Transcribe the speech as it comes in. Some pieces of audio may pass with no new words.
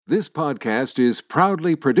This podcast is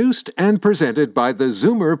proudly produced and presented by the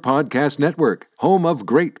Zoomer Podcast Network, home of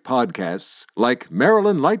great podcasts like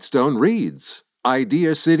Marilyn Lightstone Reads,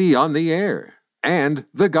 Idea City on the Air, and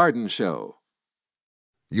The Garden Show.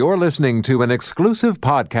 You're listening to an exclusive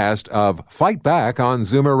podcast of Fight Back on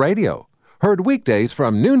Zoomer Radio, heard weekdays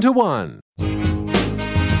from noon to 1.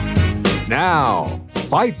 Now,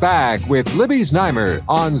 Fight Back with Libby Znaimer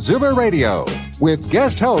on Zoomer Radio with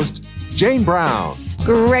guest host Jane Brown.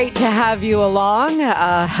 Great to have you along.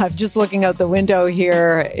 I'm just looking out the window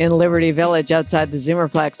here in Liberty Village outside the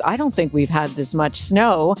Zoomerplex. I don't think we've had this much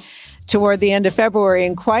snow toward the end of February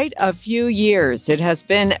in quite a few years. It has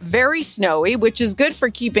been very snowy, which is good for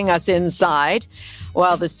keeping us inside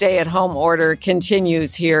while the stay-at-home order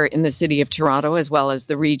continues here in the city of Toronto as well as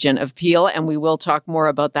the region of Peel. And we will talk more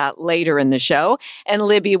about that later in the show. And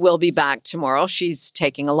Libby will be back tomorrow. She's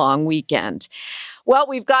taking a long weekend. Well,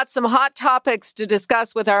 we've got some hot topics to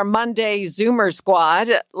discuss with our Monday Zoomer squad.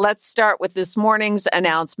 Let's start with this morning's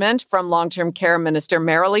announcement from Long-Term Care Minister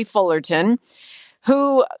Merrilee Fullerton,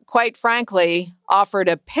 who, quite frankly, offered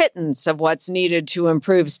a pittance of what's needed to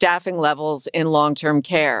improve staffing levels in long-term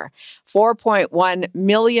care. $4.1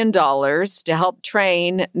 million to help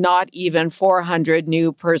train not even 400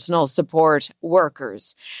 new personal support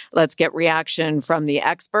workers. Let's get reaction from the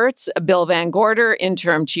experts. Bill Van Gorder,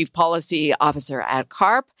 Interim Chief Policy Officer at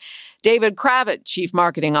CARP. David Kravitz, Chief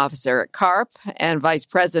Marketing Officer at CARP and Vice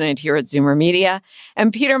President here at Zoomer Media.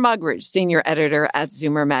 And Peter Muggeridge, Senior Editor at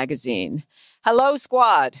Zoomer Magazine. Hello,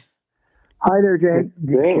 squad. Hi there, Jane.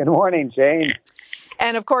 Good morning, Jane.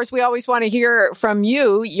 And of course, we always want to hear from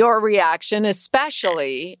you, your reaction,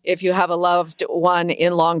 especially if you have a loved one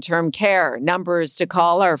in long-term care. Numbers to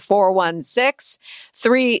call are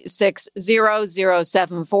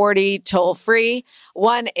 416-360-0740, toll free,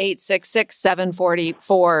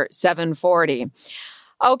 1-866-740-4740.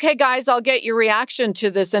 Okay, guys, I'll get your reaction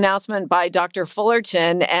to this announcement by Dr.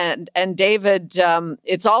 Fullerton. And David,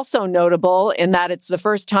 it's also notable in that it's the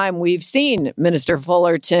first time we've seen Minister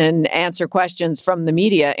Fullerton answer questions from the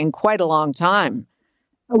media in quite a long time.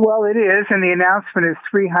 Well, it is, and the announcement is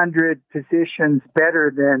 300 positions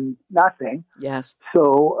better than nothing. Yes.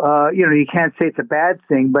 So, you can't say it's a bad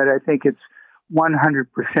thing, but I think it's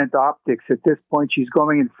 100% optics. At this point, she's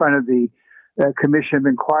going in front of the Commission of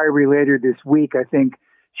Inquiry later this week. I think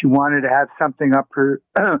she wanted to have something up her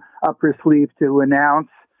sleeve to announce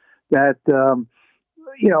that,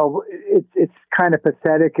 it's kind of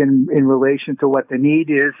pathetic in relation to what the need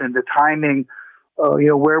is and the timing.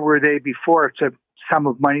 Where were they before? It's a sum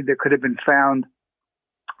of money that could have been found,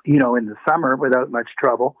 in the summer without much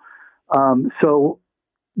trouble. So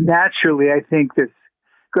naturally, I think there's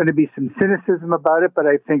going to be some cynicism about it, but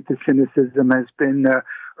I think the cynicism has been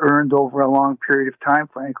earned over a long period of time,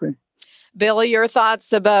 frankly. Bill, your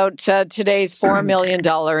thoughts about today's $4 million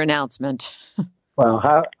announcement? Well,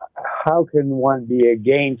 how can one be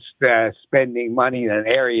against spending money in an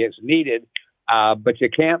area that's needed, but you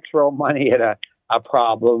can't throw money at a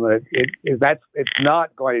problem. It's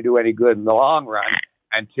not going to do any good in the long run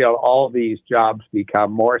until all these jobs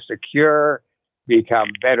become more secure, become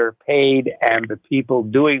better paid, and the people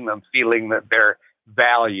doing them feeling that they're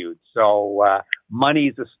valued. So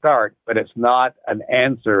money's a start, but it's not an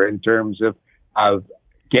answer in terms of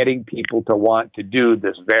getting people to want to do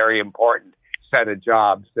this very important set of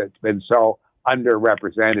jobs that's been so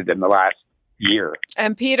underrepresented in the last year.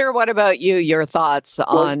 And Peter, what about you? Your thoughts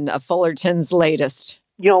on Fullerton's latest?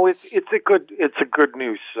 It's a good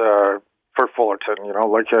news for Fullerton. I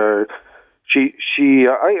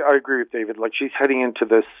agree with David. Like, she's heading into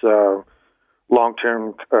this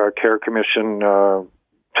long-term care commission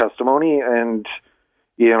testimony, and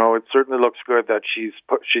it certainly looks good that she's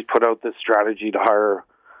put out this strategy to hire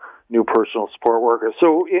new personal support workers.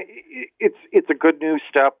 So it's a good news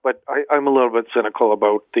step, but I'm a little bit cynical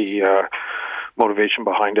about the motivation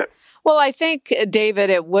behind it. Well, I think, David,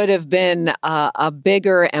 it would have been a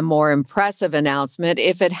bigger and more impressive announcement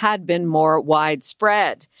if it had been more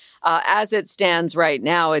widespread. As it stands right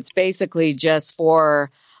now, it's basically just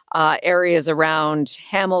for areas around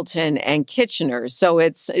Hamilton and Kitchener. So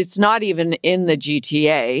it's not even in the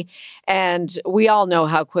GTA. And we all know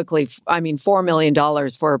how quickly, $4 million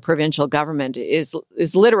for a provincial government is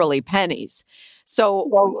literally pennies. So,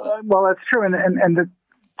 well, that's true. And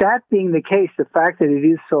that being the case, the fact that it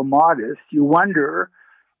is so modest, you wonder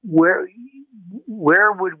where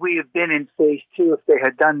would we have been in phase two if they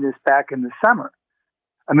had done this back in the summer?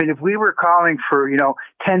 I mean, if we were calling for,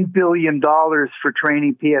 $10 billion for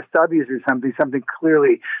training PSWs or something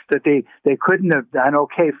clearly that they couldn't have done,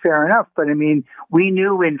 okay, fair enough. But I mean, we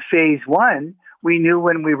knew in phase one we knew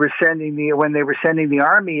when they were sending the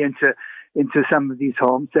army into some of these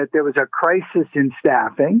homes that there was a crisis in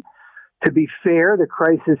staffing. To be fair, the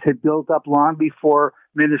crisis had built up long before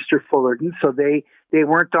Minister Fullerton, so they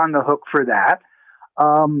weren't on the hook for that.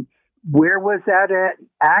 Where was that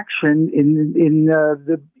action in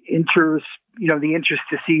the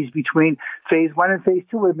interstices between phase 1 and phase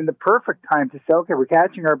 2? Would have been the perfect time to say, okay, we're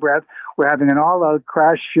catching our breath. We're having an all-out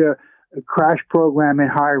crash program in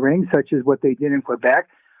hiring, such as what they did in Quebec.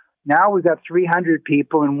 Now we've got 300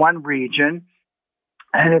 people in one region,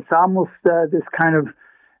 and it's almost this kind of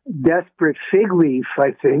desperate fig leaf,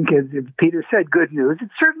 I think. As Peter said, good news.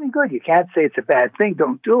 It's certainly good. You can't say it's a bad thing.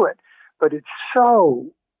 Don't do it. But it's so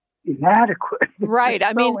inadequate. Right.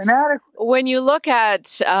 I mean, when you look at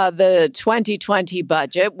the 2020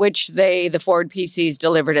 budget, which the Ford PCs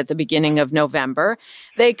delivered at the beginning of November,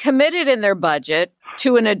 they committed in their budget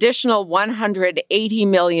to an additional $180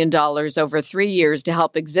 million over 3 years to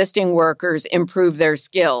help existing workers improve their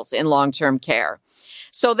skills in long-term care.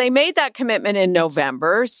 So they made that commitment in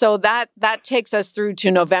November. So that takes us through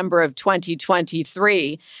to November of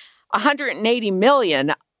 2023. $180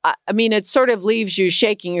 million. I mean, it sort of leaves you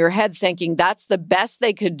shaking your head thinking that's the best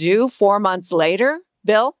they could do 4 months later,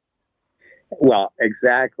 Bill? Well,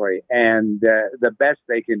 exactly. And the best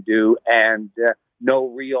they can do, and no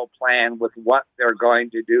real plan with what they're going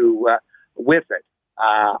to do with it.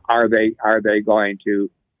 Are they going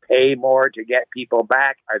to pay more to get people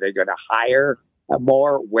back? Are they going to hire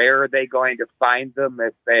more? Where are they going to find them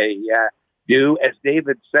if they do? As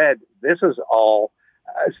David said, this is all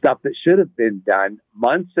stuff that should have been done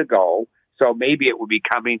months ago, so maybe it will be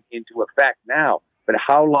coming into effect now. But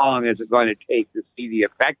how long is it going to take to see the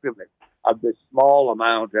effectiveness of this small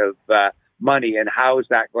amount of money, and how is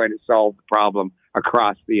that going to solve the problem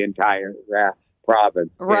across the entire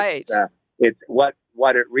province? Right. It's what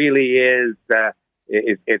it really is.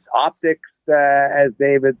 It's optics, as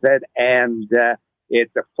David said, and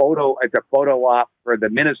it's a photo op for the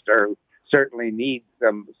minister, who certainly needs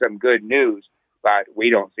some good news. But we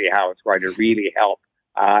don't see how it's going to really help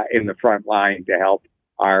in the front line to help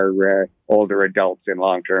our older adults in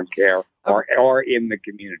long-term care or in the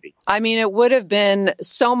community. I mean, it would have been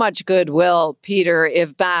so much goodwill, Peter,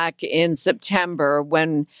 if back in September,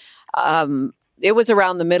 when it was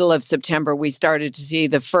around the middle of September, we started to see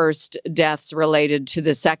the first deaths related to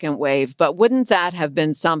the second wave. But wouldn't that have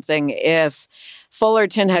been something if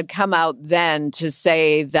Fullerton had come out then to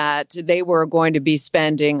say that they were going to be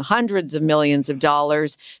spending hundreds of millions of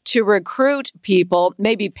dollars to recruit people,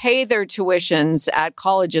 maybe pay their tuitions at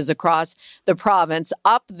colleges across the province,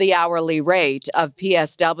 up the hourly rate of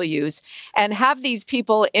PSWs, and have these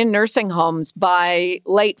people in nursing homes by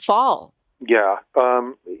late fall? Yeah.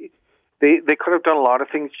 They could have done a lot of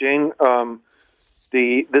things, Jane.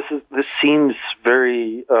 This seems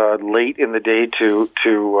very late in the day to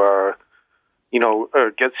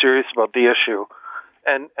get serious about the issue.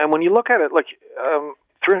 And when you look at it, like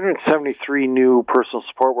 373 new personal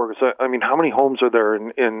support workers. I mean, how many homes are there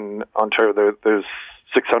in Ontario? There's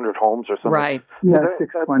 600 homes or something. Right. Yeah,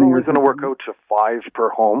 that's only going to work out to 5 per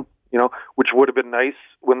home. Which would have been nice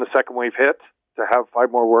when the second wave hit to have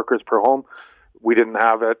 5 more workers per home. We didn't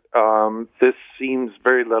have it. This seems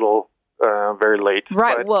very little, very late.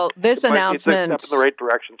 Right. But well, this announcement... It's a step in the right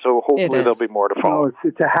direction, so hopefully there'll be more to follow. No,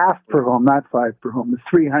 it's a half per home, not 5 per home. It's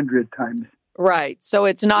 300 times. Right. So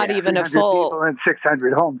it's not even a full... people and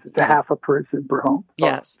 600 homes. It's a half a person per home.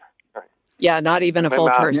 Yes. Yeah, not even a full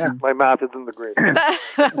person. My math isn't the greatest.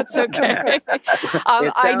 That's okay.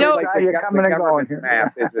 I know you're coming and going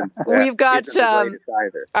here. We've got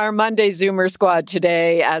our Monday Zoomer squad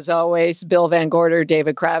today, as always. Bill Van Gorder,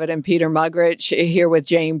 David Kravitz, and Peter Muggeridge here with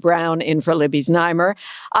Jane Brown in for Libby Znaimer.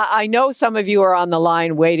 I know some of you are on the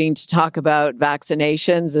line waiting to talk about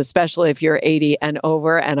vaccinations, especially if you're 80 and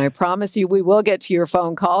over, and I promise you we will get to your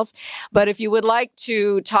phone calls. But if you would like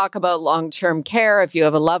to talk about long-term care, if you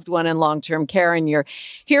have a loved one in long-term care and you're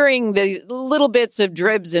hearing the little bits of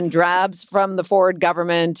dribs and drabs from the Ford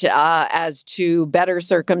government as to better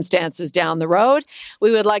circumstances down the road,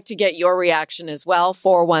 we would like to get your reaction as well.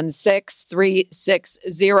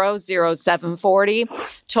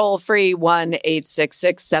 416-360-0740, toll free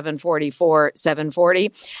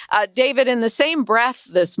 1-866-744-740. David, in the same breath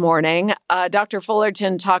this morning, Dr.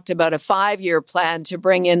 Fullerton talked about a 5-year plan to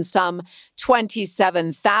bring in some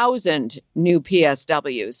 27,000 new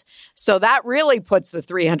PSWs. So that really puts the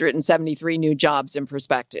 373 new jobs in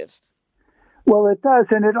perspective. Well, it does.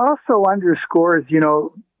 And it also underscores, a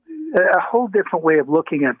whole different way of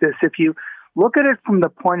looking at this. If you look at it from the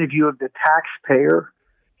point of view of the taxpayer,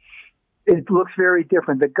 it looks very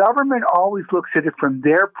different. The government always looks at it from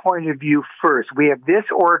their point of view first. We have this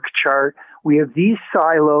org chart, we have these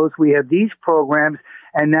silos, we have these programs,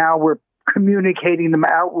 and now we're communicating them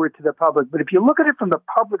outward to the public. But if you look at it from the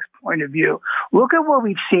public's point of view, look at what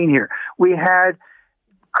we've seen here. We had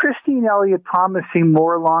Christine Elliott promising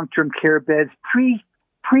more long-term care beds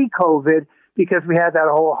pre-COVID because we had that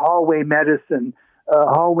whole hallway medicine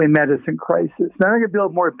crisis. Now they're going to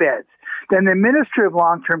build more beds. Then the Ministry of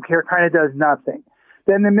Long-Term Care kind of does nothing.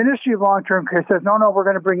 Then the Ministry of Long-Term Care says, no, we're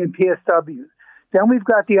going to bring in PSWs. Then we've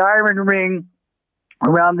got the iron ring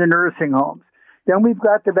around the nursing homes. Then we've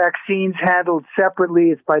got the vaccines handled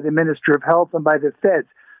separately. It's by the Minister of Health and by the feds.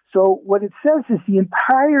 So what it says is the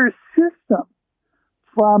entire system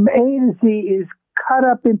from A to Z is cut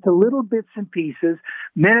up into little bits and pieces,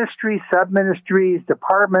 ministries, sub-ministries,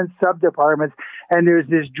 departments, sub-departments, and there's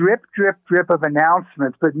this drip of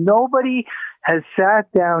announcements, but nobody has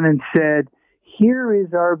sat down and said, here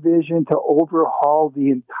is our vision to overhaul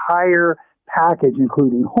the entire package,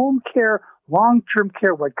 including home care, long-term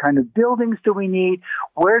care, what kind of buildings do we need,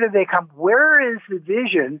 where do they come, where is the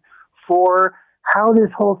vision for how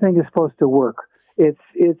this whole thing is supposed to work? It's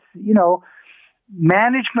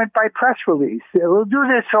management by press release. We'll do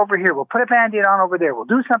this over here. We'll put a Band-Aid on over there. We'll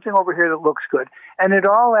do something over here that looks good. And it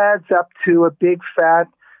all adds up to a big fat,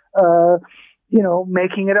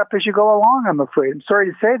 making it up as you go along, I'm afraid. I'm sorry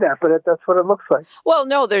to say that, but that's what it looks like. Well,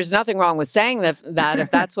 no, there's nothing wrong with saying that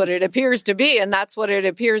if that's what it appears to be, and that's what it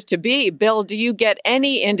appears to be. Bill, do you get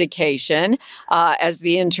any indication as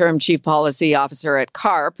the interim chief policy officer at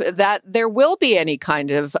CARP that there will be any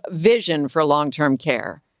kind of vision for long-term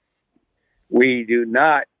care? We do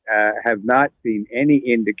not have not seen any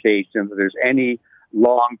indication that there's any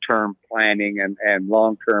long-term planning and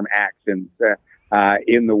long-term actions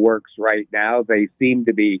in the works right now. They seem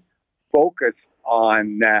to be focused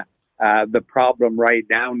on the problem right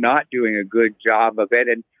now, not doing a good job of it,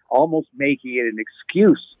 and almost making it an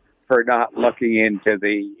excuse for not looking into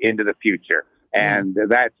the future. And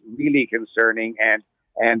that's really concerning.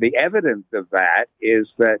 And the evidence of that is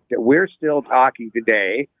that we're still talking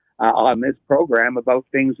today on this program about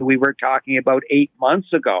things that we were talking about 8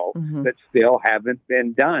 months ago that still haven't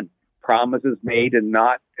been done. Promises made and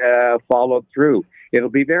not followed through.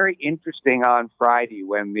 It'll be very interesting on Friday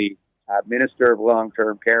when the Minister of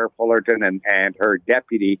Long-Term Care, Fullerton, and her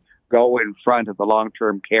deputy go in front of the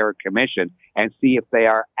Long-Term Care Commission and see if they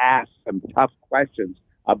are asked some tough questions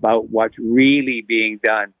about what's really being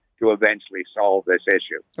done to eventually solve this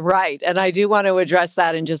issue. Right. And I do want to address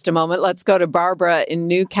that in just a moment. Let's go to Barbara in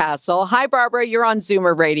Newcastle. Hi, Barbara. You're on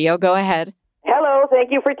Zoomer Radio. Go ahead. Hello.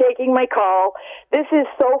 Thank you for taking my call. This is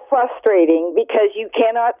so frustrating because you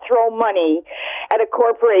cannot throw money at a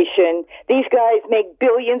corporation. These guys make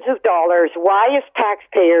billions of dollars. Why is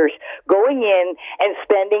taxpayers going in and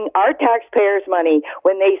spending our taxpayers' money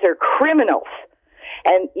when these are criminals?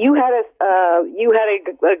 And you had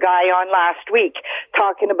a guy on last week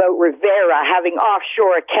talking about Rivera having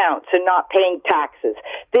offshore accounts and not paying taxes.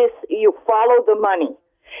 You follow the money.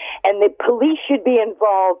 And the police should be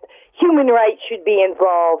involved, human rights should be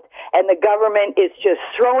involved, and the government is just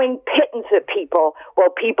throwing pittance at people while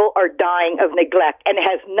people are dying of neglect, and it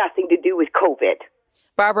has nothing to do with COVID.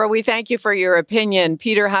 Barbara, we thank you for your opinion.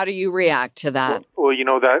 Peter, how do you react to that? Well,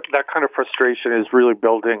 that kind of frustration is really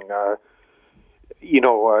building.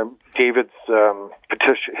 David's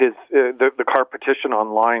petition, the CARP petition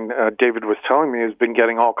online, David was telling me, has been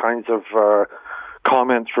getting all kinds of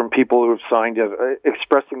comments from people who have signed it,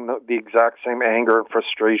 expressing the exact same anger and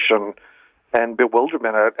frustration and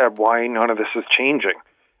bewilderment at why none of this is changing.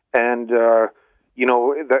 And,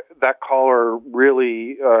 that caller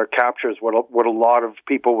really captures what a lot of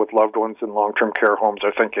people with loved ones in long-term care homes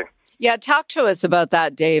are thinking. Yeah, talk to us about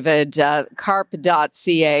that, David.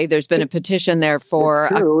 CARP.ca. There's been a petition there for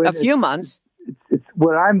a few months. It's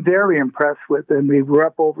what I'm very impressed with, and we're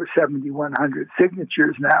up over 7,100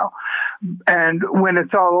 signatures now. And when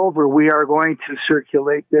it's all over, we are going to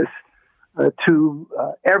circulate this to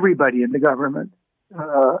everybody in the government.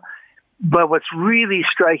 But what's really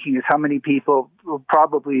striking is how many people,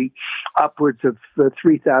 probably upwards of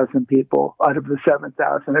 3,000 people out of the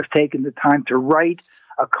 7,000, have taken the time to write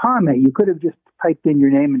a comment. You could have just typed in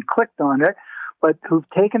your name and clicked on it, but who've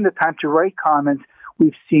taken the time to write comments.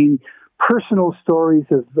 We've seen personal stories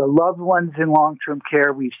of the loved ones in long-term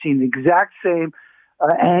care. We've seen the exact same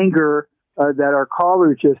anger that our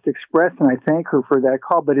caller just expressed, and I thank her for that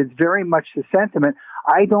call, but it's very much the sentiment.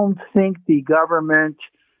 I don't think the government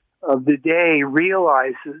of the day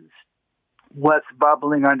realizes what's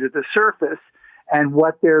bubbling under the surface and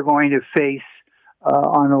what they're going to face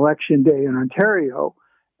on Election Day in Ontario.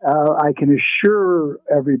 I can assure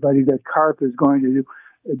everybody that CARP is going to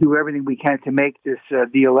do everything we can to make this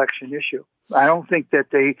the election issue. I don't think that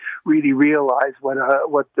they really realize what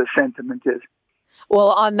the sentiment is. Well,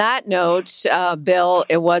 on that note, Bill,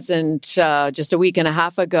 it wasn't just a week and a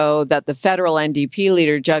half ago that the federal NDP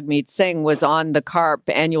leader, Jagmeet Singh, was on the CARP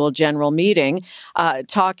annual general meeting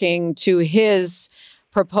talking to his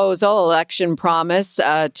proposal, election promise,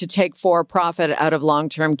 to take for-profit out of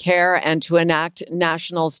long-term care and to enact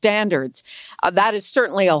national standards. That is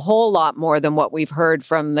certainly a whole lot more than what we've heard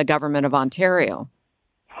from the government of Ontario.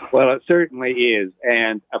 Well, it certainly is.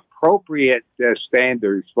 And appropriate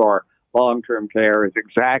standards for long-term care is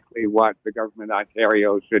exactly what the government of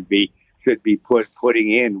Ontario should be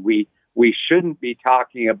putting in. We shouldn't be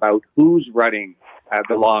talking about who's running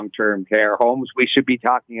the long-term care homes. We should be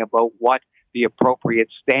talking about what the appropriate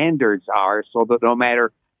standards are, so that no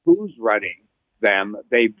matter who's running them,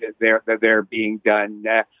 they're being done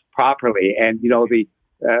properly. And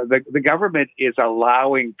the government is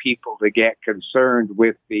allowing people to get concerned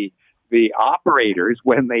with the operators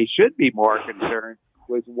when they should be more concerned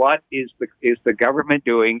with what is the government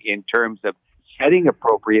doing in terms of setting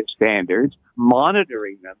appropriate standards,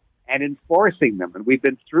 monitoring them, and enforcing them. And we've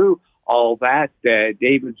been through all that.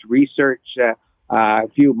 David's research a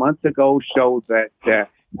few months ago showed that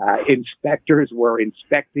inspectors were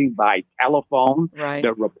inspecting by telephone. Right.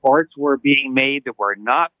 The reports were being made that were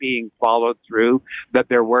not being followed through, that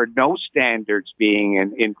there were no standards being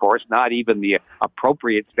enforced, not even the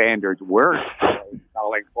appropriate standards we're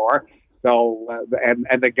calling for. So,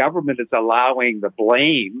 and the government is allowing the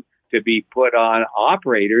blame to be put on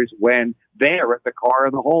operators when they're at the core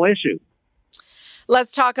of the whole issue.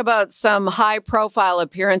 Let's talk about some high-profile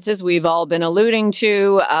appearances we've all been alluding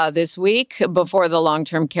to this week before the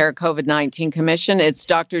Long-Term Care COVID-19 Commission. It's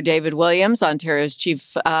Dr. David Williams, Ontario's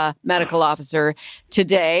Chief Medical Officer,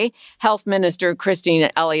 today, Health Minister Christine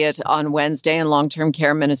Elliott on Wednesday, and Long-Term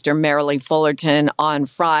Care Minister Merrilee Fullerton on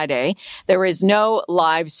Friday. There is no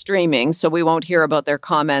live streaming, so we won't hear about their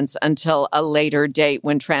comments until a later date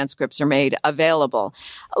when transcripts are made available.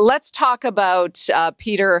 Let's talk about,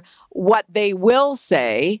 Peter, what they will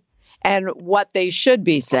say and what they should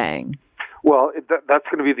be saying. Well, that's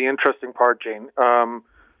going to be the interesting part, Jane. I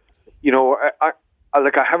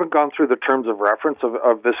haven't gone through the terms of reference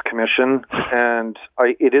of this commission, and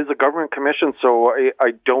it is a government commission, so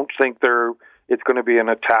I don't think it's going to be an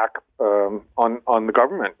attack on the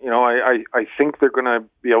government. I think they're going to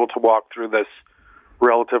be able to walk through this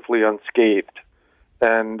relatively unscathed,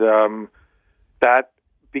 and that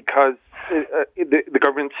because the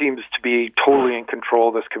government seems to be totally in control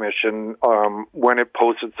of this commission when it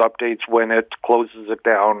posts its updates, when it closes it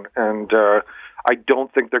down, and I don't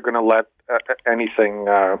think they're going to let anything,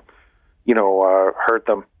 hurt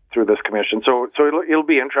them through this commission. So it'll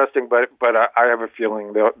be interesting, but I have a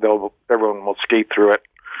feeling everyone will skate through it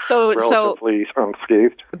relatively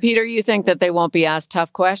unscathed. Peter, you think that they won't be asked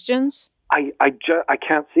tough questions? I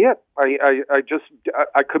can't see it.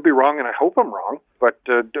 I could be wrong, and I hope I'm wrong. But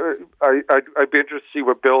I'd be interested to see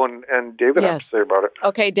what Bill and David have to say about it.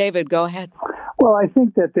 Okay, David, go ahead. Well, I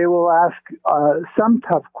think that they will ask some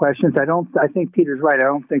tough questions. I think Peter's right. I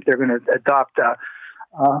don't think they're going to adopt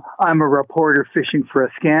I'm a reporter fishing for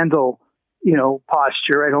a scandal,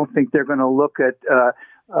 posture. I don't think they're going to look at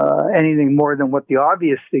anything more than what the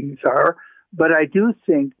obvious things are. But I do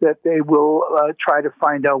think that they will try to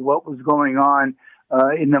find out what was going on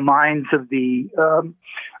in the minds of the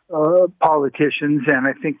politicians. And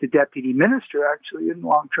I think the deputy minister, actually, in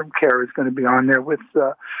long-term care is going to be on there with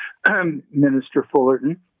Minister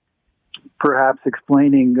Fullerton, perhaps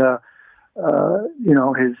explaining, his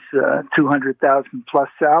 $200,000 plus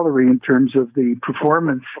salary in terms of the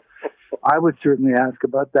performance. I would certainly ask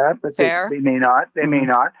about that, but they may not. They may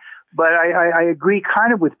not. But I agree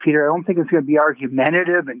kind of with Peter. I don't think it's going to be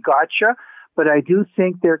argumentative and gotcha, but I do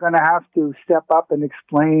think they're going to have to step up and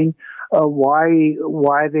explain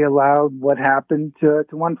why they allowed what happened to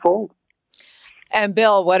unfold. And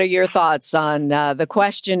Bill, what are your thoughts on the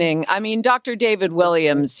questioning? I mean, Dr. David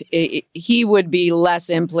Williams, he would be less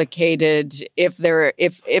implicated if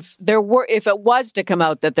it was to come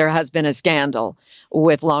out that there has been a scandal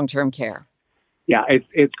with long-term care. Yeah,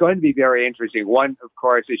 it's going to be very interesting. One, of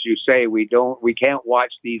course, as you say, we can't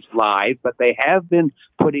watch these live, but they have been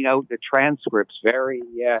putting out the transcripts very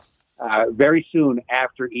soon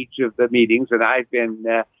after each of the meetings, and I've been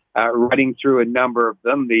running through a number of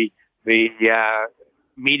them. The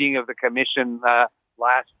meeting of the commission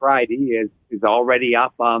last Friday is already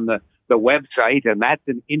up on the website, and that's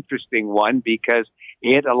an interesting one because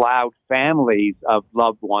it allowed families of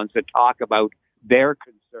loved ones to talk about their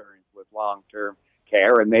concerns with long-term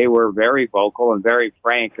care, and they were very vocal and very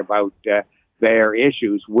frank about their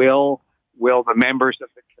issues. Will the members of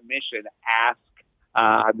the commission ask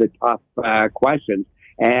the tough questions?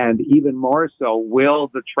 And even more so, will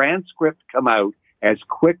the transcript come out as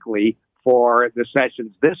quickly for the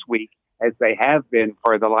sessions this week as they have been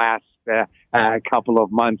for the last couple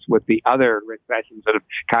of months with the other sessions that have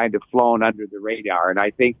kind of flown under the radar? And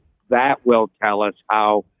I think that will tell us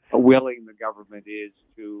how willing the government is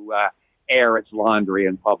to air its laundry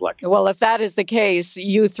in public. Well, if that is the case,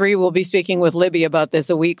 you three will be speaking with Libby about this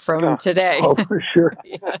a week from today. Oh, for sure.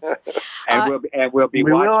 Yes. And we'll be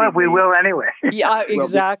we watching. We will anyway. Yeah,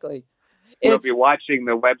 exactly. We'll be watching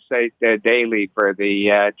the website daily for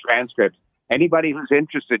the transcripts. Anybody who's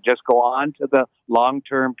interested, just go on to the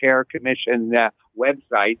Long-Term Care Commission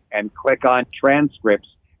website and click on transcripts,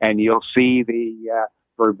 and you'll see the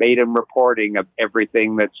verbatim reporting of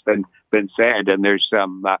everything that's been said. And there's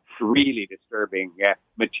some really disturbing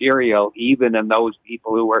material, even in those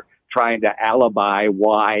people who were trying to alibi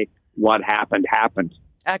why what happened.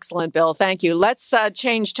 Excellent, Bill. Thank you. Let's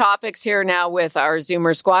change topics here now with our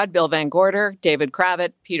Zoomer squad, Bill Van Gorder, David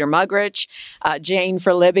Kravitz, Peter Muggeridge, Jane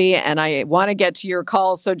for Libby, and I want to get to your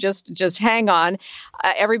call, so just hang on.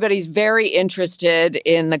 Everybody's very interested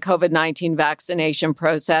in the COVID-19 vaccination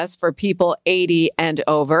process for people 80 and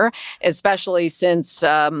over, especially since,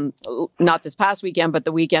 not this past weekend, but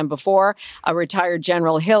the weekend before, a retired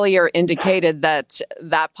General Hillier indicated that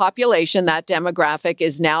population, that demographic,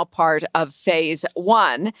 is now part of phase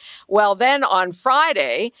 1. Well, then on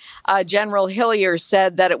Friday, General Hillier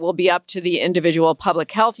said that it will be up to the individual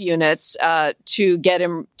public health units to get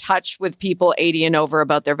in touch with people 80 and over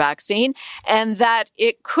about their vaccine, and that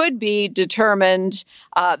it could be determined,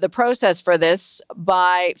 the process for this,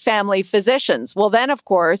 by family physicians. Well, then, of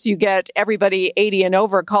course, you get everybody 80 and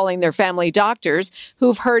over calling their family doctors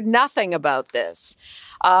who've heard nothing about this.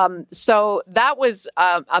 So that was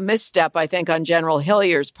a misstep, I think, on General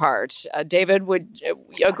Hillier's part. David, would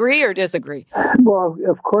you agree or disagree? Well,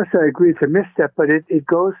 of course I agree. It's a misstep, but it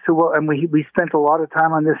goes to what, and we spent a lot of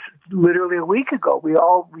time on this literally a week ago. We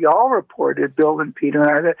all reported, Bill and Peter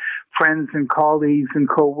and I, that friends and colleagues and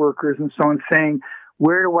coworkers and so on, saying,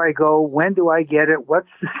 where do I go? When do I get it? What's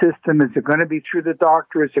the system? Is it going to be through the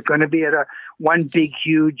doctor? Is it going to be at one big,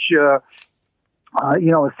 huge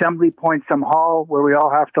assembly point, some hall where we all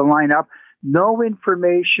have to line up? No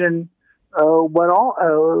information,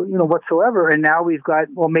 whatsoever. And now we've got,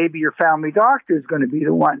 well, maybe your family doctor is going to be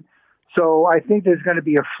the one. So I think there's going to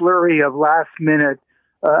be a flurry of last minute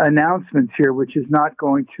announcements here, which is not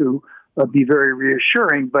going to be very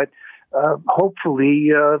reassuring. But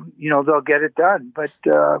hopefully, they'll get it done. But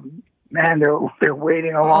man, they're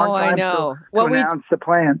waiting a long time to announce the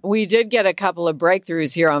plan. We did get a couple of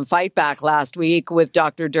breakthroughs here on Fight Back last week with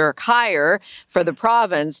Dr. Dirk Heyer for the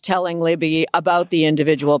province telling Libby about the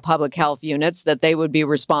individual public health units, that they would be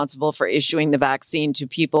responsible for issuing the vaccine to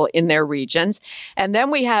people in their regions. And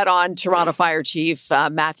then we had on Toronto Fire Chief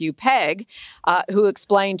Matthew Pegg, who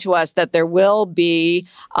explained to us that there will be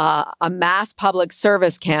a mass public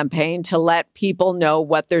service campaign to let people know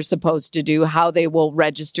what they're supposed to do, how they will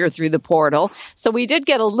register through the portal. So we did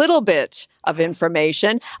get a little bit of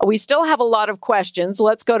information. We still have a lot of questions.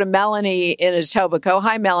 Let's go to Melanie in Etobicoke.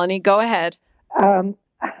 Hi, Melanie. Go ahead.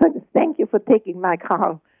 Thank you for taking my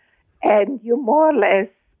call. And you more or less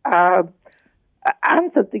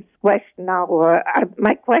answered this question now. I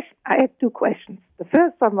had two questions. The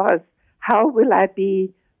first one was, how will I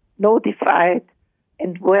be notified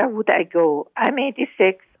and where would I go? I'm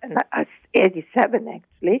 86 and 87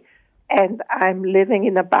 actually, and I'm living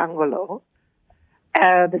in a bungalow.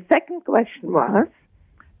 The second question was,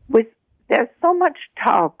 there's so much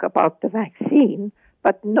talk about the vaccine,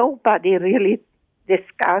 but nobody really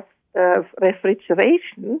discussed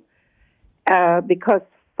refrigeration because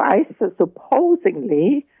Pfizer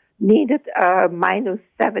supposedly needed minus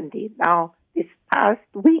 70. Now, this past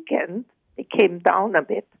weekend, it came down a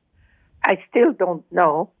bit. I still don't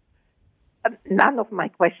know. None of my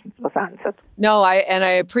questions was answered. No, I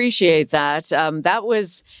appreciate that. That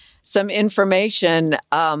was some information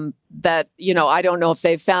that, I don't know if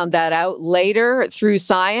they found that out later through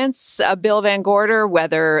science, Bill Van Gorder,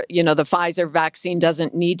 whether, the Pfizer vaccine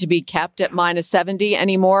doesn't need to be kept at minus 70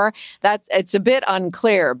 anymore. It's a bit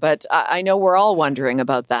unclear, but I know we're all wondering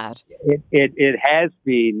about that. It has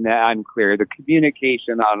been unclear. The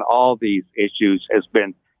communication on all these issues has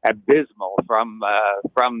been abysmal from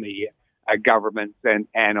the governments and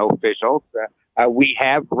officials. We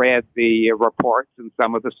have read the reports and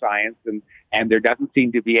some of the science, and there doesn't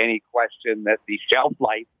seem to be any question that the shelf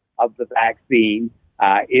life of the vaccine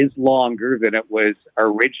is longer than it was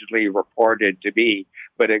originally reported to be.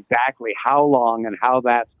 But exactly how long and how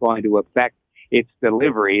that's going to affect its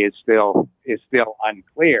delivery is still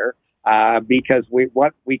unclear, because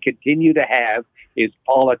what we continue to have is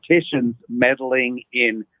politicians meddling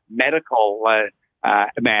in medical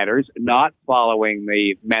matters, not following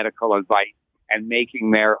the medical advice and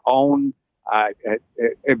making their own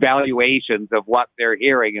evaluations of what they're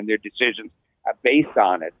hearing and their decisions based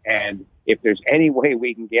on it. And if there's any way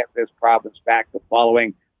we can get this province back to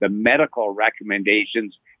following the medical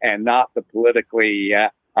recommendations and not the politically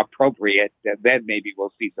appropriate, then maybe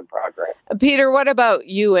we'll see some progress. Peter, what about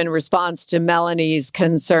you in response to Melanie's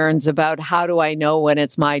concerns about how do I know when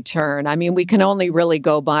it's my turn? I mean, we can only really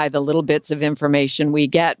go by the little bits of information we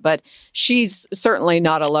get, but she's certainly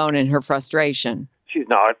not alone in her frustration. She's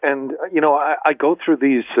not. And, I go through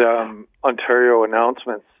these Ontario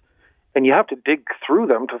announcements, and you have to dig through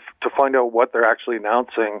them to find out what they're actually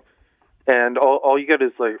announcing. And all you get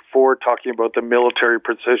is like Ford talking about the military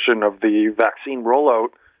precision of the vaccine rollout,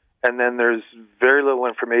 and then there's very little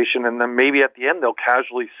information. And then maybe at the end they'll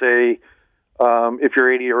casually say, if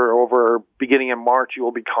you're 80 or over, beginning in March, you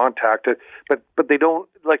will be contacted. But they don't,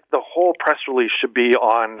 like, the whole press release should be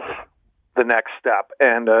on the next step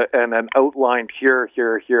and an outline here.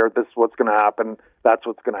 This is what's going to happen. That's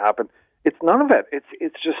what's going to happen. It's none of it.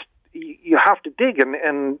 It's just, you have to dig,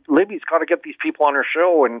 and Libby's got to get these people on her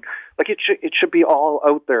show, and like it should be all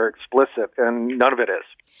out there, explicit, and none of it is.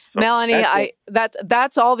 So, Melanie,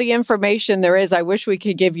 that's all the information there is. I wish we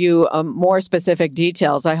could give you more specific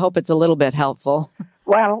details. I hope it's a little bit helpful.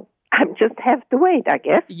 Well, I just have to wait, I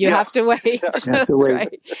guess. You have to wait. That's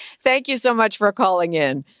right. Thank you so much for calling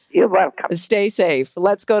in. You're welcome. Stay safe.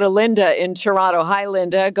 Let's go to Linda in Toronto. Hi,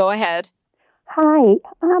 Linda. Go ahead. Hi.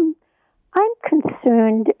 I'm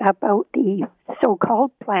concerned about the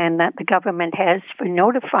so-called plan that the government has for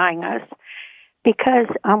notifying us, because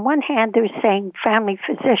on one hand, they're saying family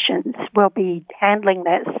physicians will be handling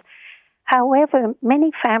this. However,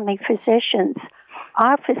 many family physicians'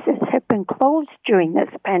 offices have been closed during this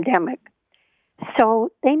pandemic,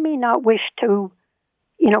 so they may not wish to,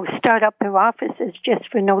 start up their offices just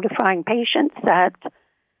for notifying patients that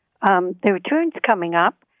their turn's coming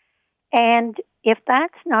up. And if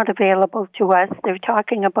that's not available to us, they're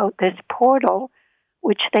talking about this portal,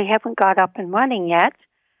 which they haven't got up and running yet.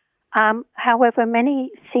 However,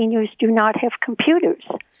 many seniors do not have computers.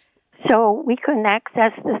 So we couldn't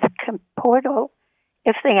access this portal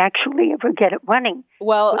if they actually ever get it running.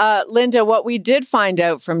 Well, Linda, what we did find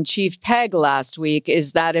out from Chief Pegg last week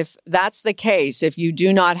is that if that's the case, if you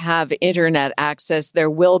do not have internet access, there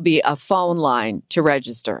will be a phone line to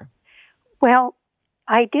register. Well,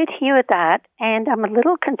 I did hear that, and I'm a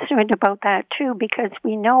little concerned about that, too, because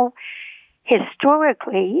we know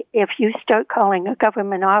historically, if you start calling a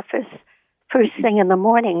government office first thing in the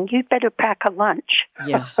morning, you'd better pack a lunch.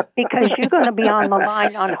 Yeah. Because you're going to be on the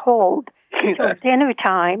line on hold until dinner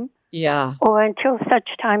time, or until such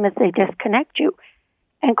time as they disconnect you.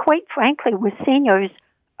 And quite frankly, with seniors,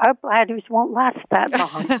 our bladders won't last that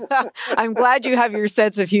long. I'm glad you have your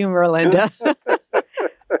sense of humor, Linda.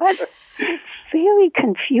 But very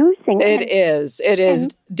confusing. It is.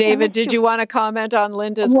 David, did you want to comment on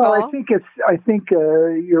Linda's call? Well, I think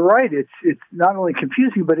you're right. It's not only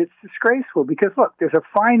confusing, but it's disgraceful because look, there's a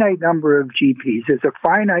finite number of GPs. There's a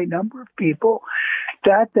finite number of people.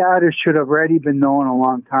 That data should have already been known a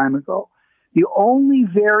long time ago. The only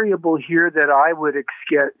variable here that I would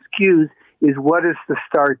excuse is what is the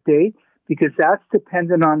start date, because that's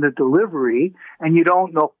dependent on the delivery, and you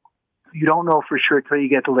don't know for sure till you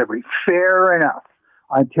get delivery. Fair enough.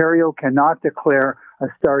 Ontario cannot declare a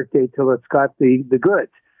start date till it's got the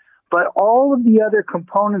goods. But all of the other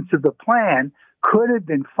components of the plan could have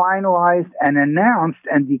been finalized and announced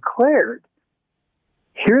and declared.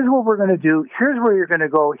 Here's what we're going to do. Here's where you're going to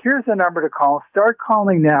go. Here's the number to call. Start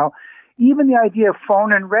calling now. Even the idea of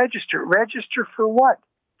phone and register. Register for what?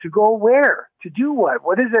 To go where? To do what?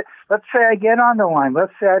 What is it? Let's say I get on the line.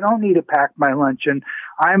 Let's say I don't need to pack my lunch and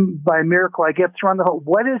by miracle, I get through on the whole.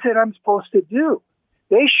 What is it I'm supposed to do?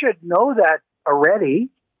 They should know that already.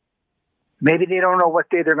 Maybe they don't know what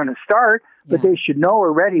day they're going to start, but they should know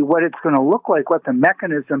already what it's going to look like, what the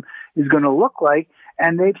mechanism is going to look like,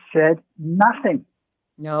 and they've said nothing.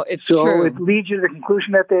 No, it's true. So it leads you to the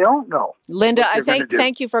conclusion that they don't know. Linda,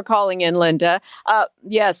 thank you for calling in, Linda.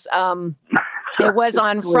 Yes, it was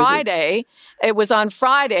on Friday. It was on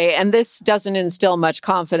Friday, and this doesn't instill much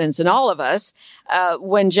confidence in all of us,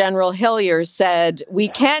 when General Hillier said, we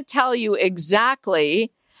can't tell you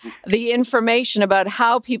exactly the information about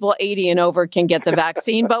how people 80 and over can get the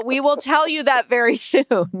vaccine, but we will tell you that very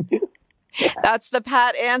soon. That's the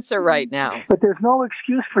pat answer right now. But there's no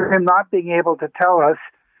excuse for him not being able to tell us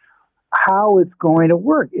how it's going to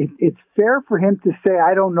work. It's fair for him to say,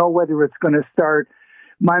 I don't know whether it's going to start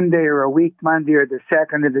Monday or a week Monday or the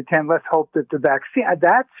 2nd or the 10th. Let's hope that the vaccine,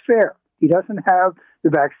 that's fair. He doesn't have the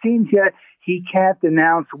vaccines yet. He can't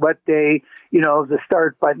announce what day, the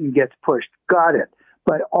start button gets pushed. Got it.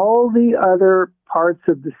 But all the other parts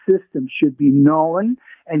of the system should be known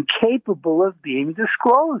and capable of being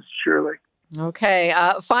disclosed, surely. Okay.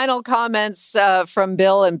 Final comments from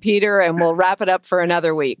Bill and Peter, and we'll wrap it up for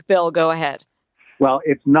another week. Bill, go ahead. Well,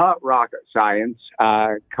 it's not rocket science.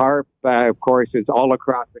 CARP, of course, is all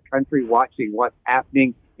across the country watching what's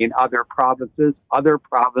happening in other provinces. Other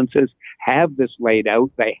provinces have this laid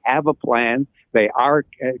out. They have a plan. They are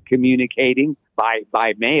communicating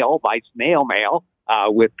by mail, by snail mail,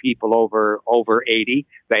 with people over 80.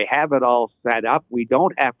 They have it all set up. We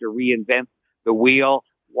don't have to reinvent the wheel.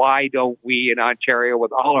 Why don't we in Ontario,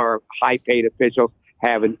 with all our high-paid officials,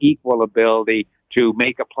 have an equal ability to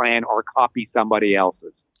make a plan or copy somebody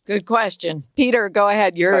else's? Good question. Peter, go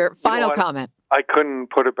ahead. Your final comment. I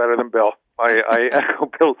couldn't put it better than Bill. I echo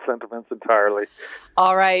Bill's sentiments entirely.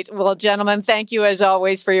 All right. Well, gentlemen, thank you as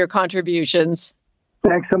always for your contributions.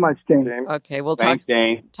 Thanks so much, Dane. Okay, we'll Thanks,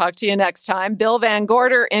 Dane. talk to you next time. Bill Van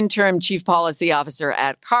Gorder, Interim Chief Policy Officer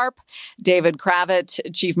at CARP, David Kravitz,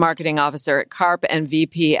 Chief Marketing Officer at CARP and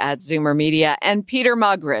VP at Zoomer Media, and Peter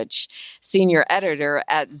Muggeridge, Senior Editor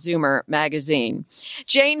at Zoomer Magazine.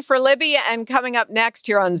 Jane for Libby, and coming up next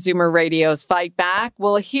here on Zoomer Radio's Fight Back,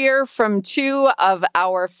 we'll hear from two of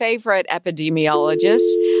our favorite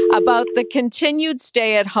epidemiologists about the continued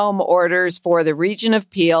stay-at-home orders for the region of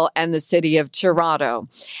Peel and the city of Toronto.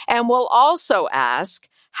 And we'll also ask,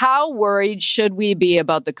 how worried should we be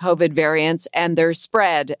about the COVID variants and their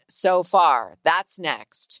spread so far? That's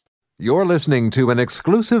next. You're listening to an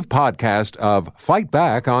exclusive podcast of Fight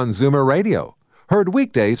Back on Zoomer Radio. Heard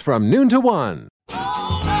weekdays from noon to 1.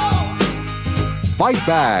 Fight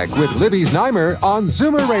Back with Libby Znaimer on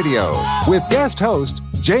Zoomer Radio with guest host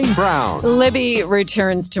Jane Brown. Libby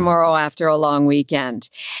returns tomorrow after a long weekend.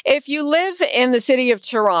 If you live in the city of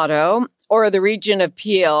Toronto or the region of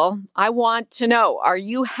Peel, I want to know, are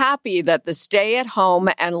you happy that the stay-at-home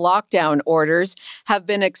and lockdown orders have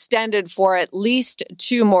been extended for at least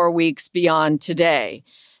 2 more weeks beyond today?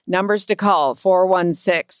 Numbers to call,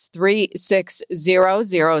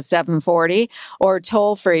 416-360-0740 or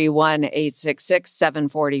toll-free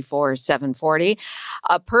 1-866-744-740.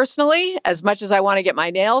 Personally, as much as I want to get my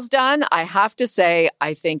nails done, I have to say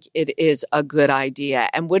I think it is a good idea.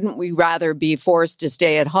 And wouldn't we rather be forced to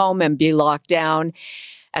stay at home and be locked down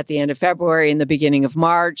at the end of February and the beginning of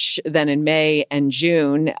March than in May and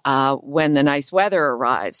June when the nice weather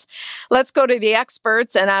arrives? Let's go to the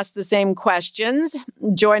experts and ask the same questions.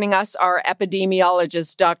 Joining us are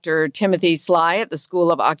epidemiologist Dr. Timothy Sly at the School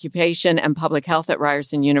of Occupation and Public Health at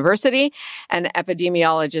Ryerson University and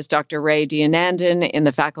epidemiologist Dr. Ray Deonandan in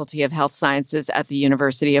the Faculty of Health Sciences at the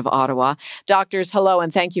University of Ottawa. Doctors, hello,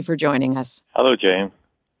 and thank you for joining us. Hello, Jane.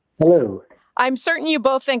 Hello. I'm certain you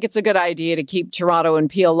both think it's a good idea to keep Toronto and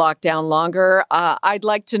Peel locked down longer. I'd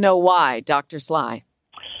like to know why, Dr. Sly.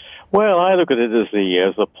 Well, I look at it as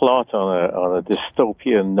a plot on a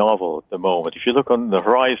dystopian novel at the moment. If you look on the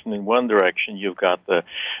horizon in one direction, you've got the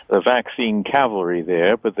vaccine cavalry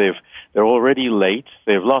there, but they're already late.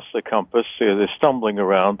 They've lost the compass. They're stumbling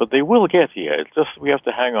around, but they will get here. It's just we have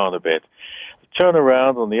to hang on a bit. Turn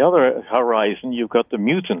around on the other horizon, you've got the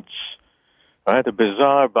mutants. Right, a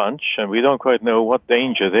bizarre bunch, and we don't quite know what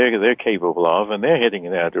danger they're capable of, and they're heading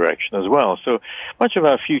in our direction as well. So much of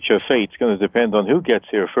our future fate's going to depend on who gets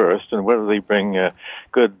here first and whether they bring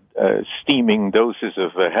good steaming doses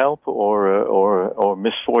of help or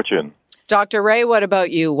misfortune. Dr. Ray, what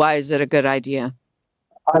about you? Why is it a good idea?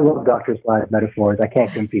 I love Dr. Sly's metaphors. I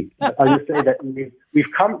can't compete. I'll just say that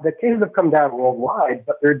the cases have come down worldwide,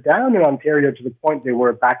 but they're down in Ontario to the point they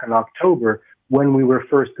were back in October, when we were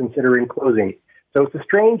first considering closing. So it's a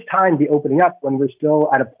strange time to be opening up when we're still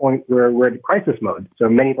at a point where we're in crisis mode. So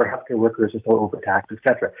many of our healthcare workers are still overtaxed, et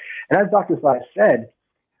cetera. And as Dr. Sly said,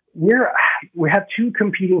 we have 2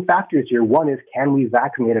 competing factors here. One is, can we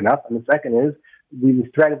vaccinate enough? And the second is, the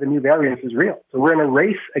threat of the new variants is real. So we're in a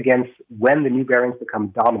race against when the new variants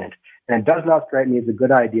become dominant. And it does not strike me as a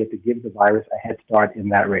good idea to give the virus a head start in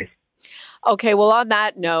that race. Okay, well, on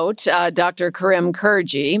that note, Dr. Karim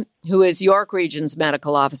Kurji, who is York Region's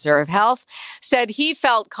Medical Officer of Health, said he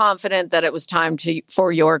felt confident that it was time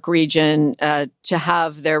for York Region to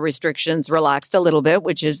have their restrictions relaxed a little bit,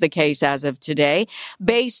 which is the case as of today,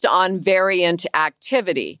 based on variant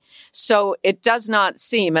activity. So it does not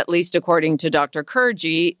seem, at least according to Dr.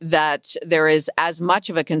 Kurji, that there is as much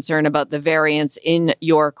of a concern about the variants in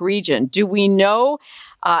York Region. Do we know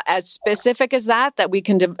as specific as that we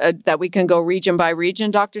can go region by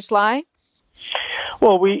region, Dr. Sly?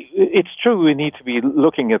 Well, it's true we need to be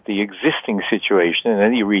looking at the existing situation in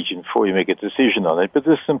any region before you make a decision on it, but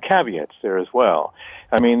there's some caveats there as well.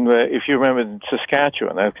 I mean, if you remember in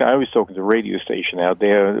Saskatchewan, I was talking to a radio station out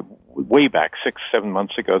there way back 6-7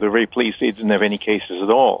 months ago. They're very pleased they didn't have any cases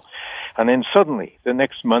at all. And then suddenly, the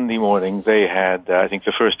next Monday morning, they had, I think,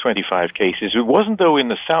 the first 25 cases. It wasn't, though, in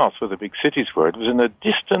the south where the big cities were. It was in a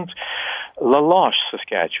distant La Loche,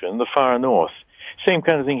 Saskatchewan, the far north. Same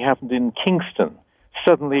kind of thing happened in Kingston.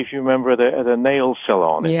 Suddenly, if you remember, at a nail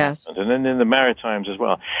salon. Yes. And then in the Maritimes as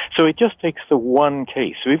well. So it just takes the one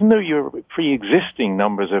case. So even though your pre-existing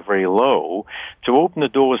numbers are very low, to open the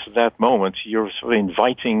doors at that moment, you're sort of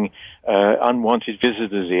inviting unwanted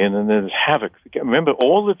visitors in, and there's havoc. Remember,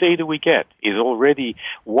 all the data we get is already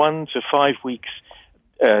 1 to 5 weeks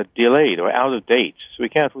delayed or out of date. So we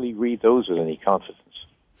can't really read those with any confidence.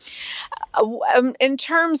 In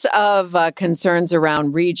terms of concerns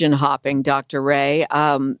around region hopping, Dr. Ray,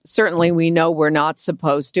 certainly we know we're not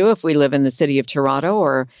supposed to, if we live in the city of Toronto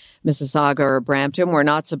or Mississauga or Brampton, we're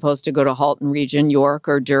not supposed to go to Halton Region, York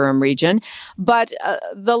or Durham Region. But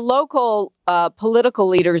the local political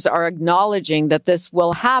leaders are acknowledging that this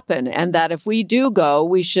will happen and that if we do go,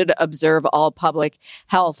 we should observe all public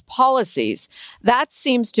health policies. That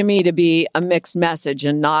seems to me to be a mixed message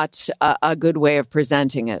and not a good way of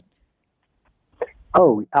presenting it.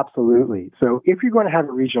 Oh, absolutely. So if you're going to have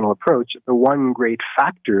a regional approach, the one great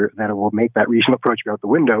factor that will make that regional approach go out the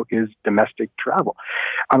window is domestic travel.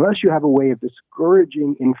 Unless you have a way of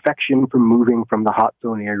discouraging infection from moving from the hot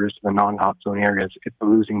zone areas to the non-hot zone areas, it's a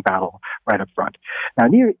losing battle right up front. Now,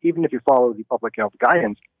 even if you follow the public health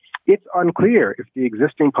guidance, it's unclear if the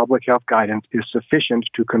existing public health guidance is sufficient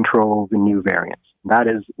to control the new variants. That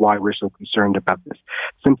is why we're so concerned about this.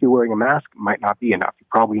 Simply wearing a mask might not be enough. You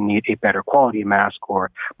probably need a better quality mask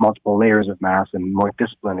or multiple layers of masks and more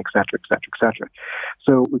discipline, et cetera, et cetera, et cetera.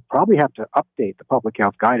 So we probably have to update the public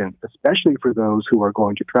health guidance, especially for those who are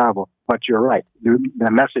going to travel. But you're right. The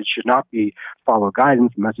message should not be follow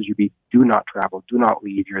guidance. The message should be do not travel. Do not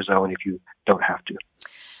leave your zone if you don't have to.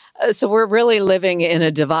 So we're really living in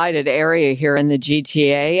a divided area here in the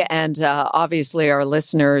GTA, and obviously our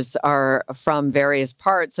listeners are from various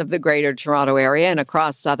parts of the Greater Toronto Area and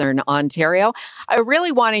across Southern Ontario. I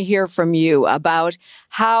really want to hear from you about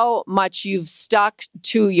how much you've stuck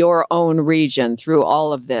to your own region through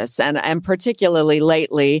all of this, and particularly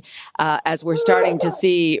lately as we're starting to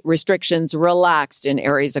see restrictions relaxed in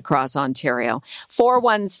areas across Ontario.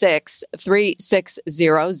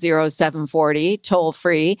 416-360-0740, toll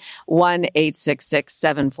free.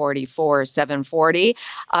 1-866-744-740.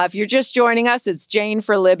 If you're just joining us, it's Jane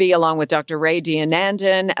for Libby along with Dr. Ray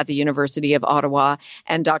Deanandan at the University of Ottawa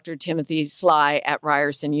and Dr. Timothy Sly at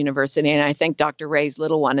Ryerson University. And I think Dr. Ray's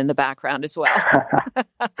little one in the background as well.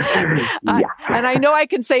 Yeah. And I know I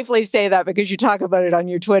can safely say that because you talk about it on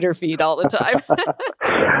your Twitter feed all the time.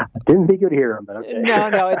 I didn't think you'd hear him, but okay.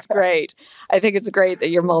 No, it's great. I think it's great that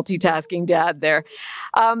you're multitasking dad there.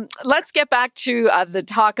 Let's get back to the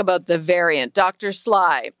talk about the variant. Dr.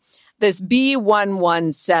 Sly, this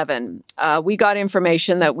B117, we got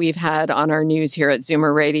information that we've had on our news here at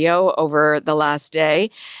Zoomer Radio over the last day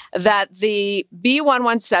that the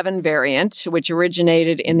B117 variant, which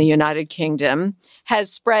originated in the United Kingdom,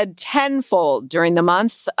 has spread tenfold during the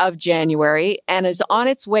month of January and is on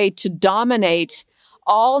its way to dominate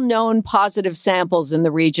all known positive samples in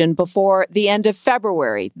the region before the end of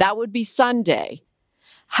February. That would be Sunday.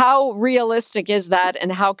 How realistic is that,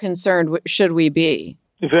 and how concerned should we be?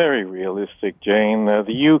 Very realistic, Jane.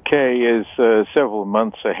 The UK is several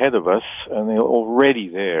months ahead of us, and they're already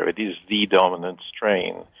there. It is the dominant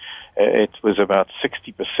strain. It was about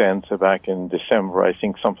 60% back in December, I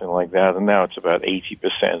think, something like that, and now it's about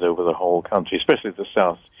 80% over the whole country, especially the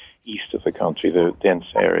southeast of the country, the dense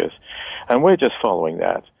areas. And we're just following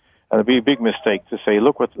that. And it'd be a big mistake to say,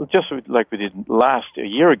 look, just like we did a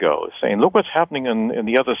year ago, saying, look what's happening on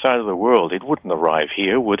the other side of the world. It wouldn't arrive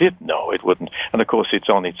here, would it? No, it wouldn't. And of course, it's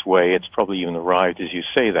on its way. It's probably even arrived as you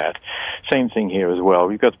say that. Same thing here as well.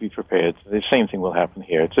 We've got to be prepared. The same thing will happen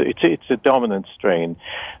here. It's a dominant strain.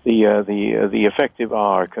 The effective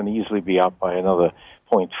R can easily be up by another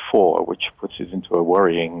 0.4, which puts it into a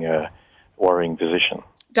worrying position.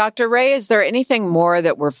 Dr. Ray, is there anything more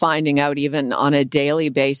that we're finding out even on a daily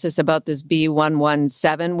basis about this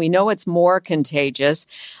B117? We know it's more contagious,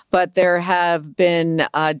 but there have been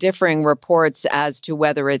differing reports as to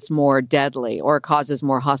whether it's more deadly or causes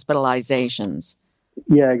more hospitalizations.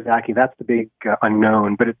 Yeah, exactly. That's the big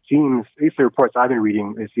unknown. But it seems, at least the reports I've been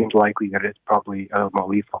reading, it seems likely that it's probably more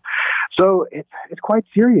lethal. So it's quite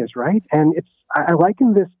serious, right? And I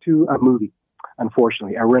liken this to a movie.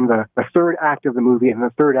 Unfortunately, we're in the third act of the movie, and the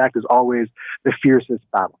third act is always the fiercest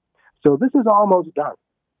battle. So this is almost done.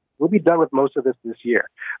 We'll be done with most of this year,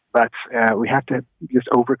 but we have to just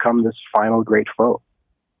overcome this final great foe.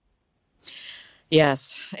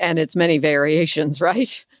 Yes, and it's many variations,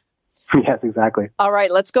 right? Yes, exactly. All right,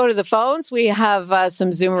 let's go to the phones. We have some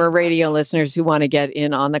Zoomer Radio listeners who want to get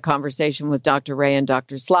in on the conversation with Dr. Ray and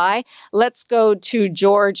Dr. Sly. Let's go to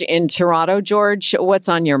George in Toronto. George, what's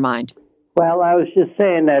on your mind? Well, I was just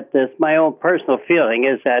saying that my own personal feeling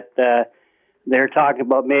is that they're talking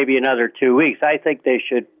about maybe another 2 weeks. I think they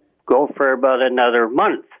should go for about another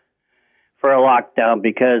month for a lockdown,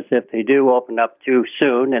 because if they do open up too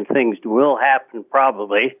soon, and things will happen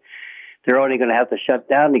probably, they're only going to have to shut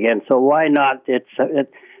down again. So why not? The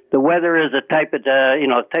weather is a type of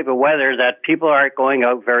weather that people aren't going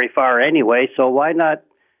out very far anyway. So why not?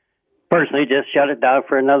 Personally, just shut it down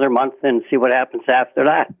for another month and see what happens after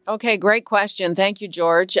that. Okay, great question. Thank you,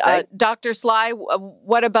 George. Dr. Sly,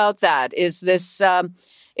 what about that? Is this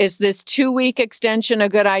 2-week extension a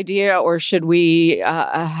good idea, or should we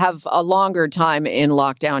have a longer time in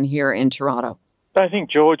lockdown here in Toronto? I think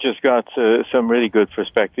George has got some really good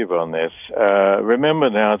perspective on this. Remember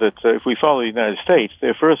now that if we follow the United States,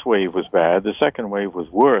 their first wave was bad, the second wave was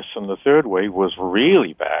worse, and the third wave was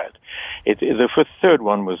really bad. The third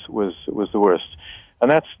one was the worst.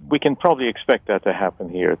 And we can probably expect that to happen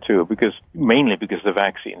here too, mainly because the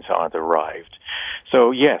vaccines aren't arrived.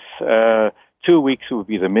 So yes, 2 weeks would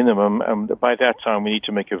be the minimum. By that time, we need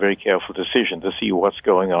to make a very careful decision to see what's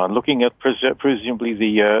going on. Looking at presumably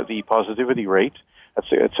the positivity rate,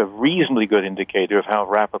 it's a reasonably good indicator of how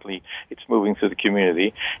rapidly it's moving through the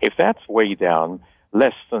community. If that's way down,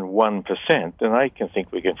 less than 1%, then I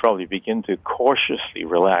think we can probably begin to cautiously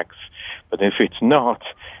relax. But if it's not,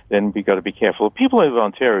 then we got to be careful. People in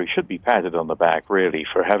Ontario should be patted on the back, really,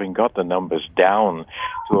 for having got the numbers down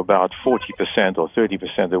to about 40% or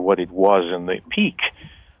 30% of what it was in the peak.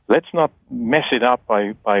 Let's not mess it up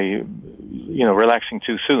by relaxing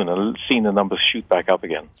too soon and seeing the numbers shoot back up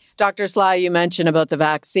again. Dr. Sly, you mentioned about the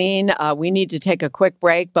vaccine. We need to take a quick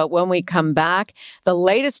break, but when we come back, the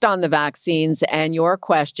latest on the vaccines and your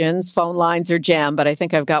questions. Phone lines are jammed, but I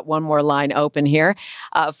think I've got one more line open here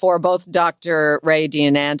for both Dr. Ray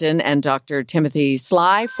Deonanton and Dr. Timothy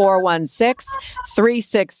Sly.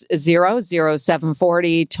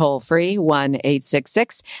 416-360-0740, toll free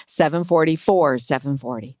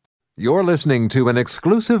 1-866-744-740. You're listening to an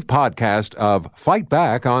exclusive podcast of Fight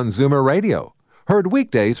Back on Zoomer Radio. Heard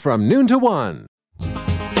weekdays from noon to 1.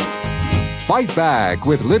 Fight Back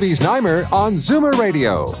with Libby Znaimer on Zoomer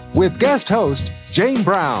Radio with guest host Jane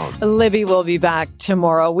Brown. Libby will be back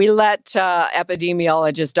tomorrow. We let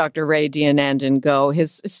epidemiologist Dr. Ray Deonanton go.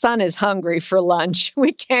 His son is hungry for lunch.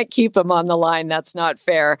 We can't keep him on the line. That's not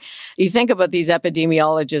fair. You think about these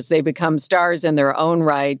epidemiologists; they become stars in their own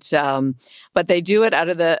right, but they do it out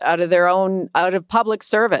of public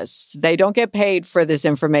service. They don't get paid for this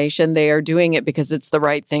information. They are doing it because it's the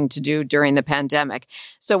right thing to do during the pandemic.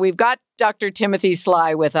 So we've got Dr. Timothy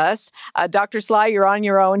Sly with us. Dr. Sly, you're on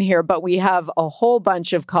your own here, but we have a whole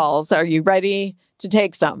bunch of calls. Are you ready to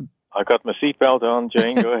take some? I got my seatbelt on.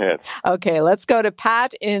 Jane, go ahead. Okay, let's go to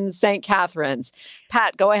Pat in St. Catharines.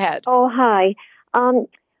 Pat, go ahead. Oh, hi.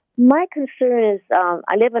 My concern is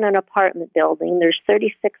I live in an apartment building. There's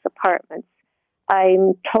 36 apartments.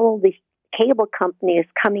 I'm told the cable company is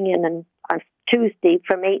coming in on Tuesday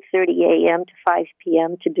from 8:30 a.m. to 5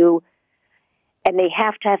 p.m. to do, and they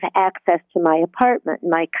have to have access to my apartment.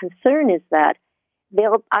 My concern is that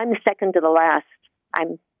I'm the second to the last.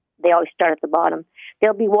 They always start at the bottom.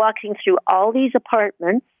 They'll be walking through all these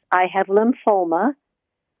apartments. I have lymphoma,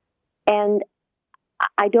 and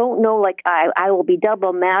I don't know, I will be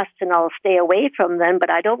double masked and I'll stay away from them, but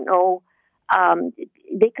I don't know.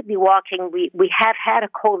 They could be walking. We have had a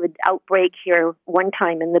COVID outbreak here one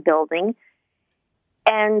time in the building,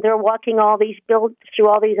 and they're walking through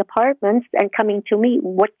all these apartments and coming to me.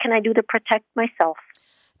 What can I do to protect myself?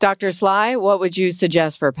 Dr. Sly, what would you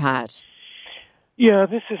suggest for Pat? Yeah,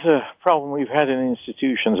 this is a problem we've had in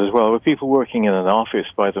institutions as well, with people working in an office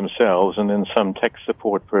by themselves, and then some tech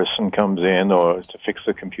support person comes in or to fix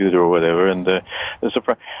the computer or whatever, and there's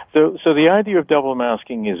a so the idea of double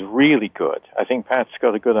masking is really good. I think Pat's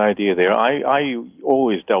got a good idea there. I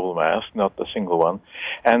always double mask, not the single one,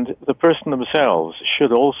 and the person themselves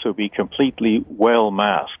should also be completely well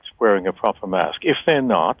masked, wearing a proper mask. If they're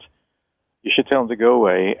not, you should tell them to go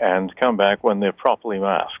away and come back when they're properly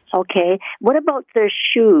masked. Okay. What about their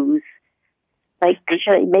shoes? Like,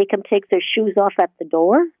 should I make them take their shoes off at the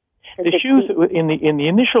door? The shoes, in the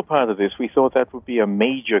initial part of this, we thought that would be a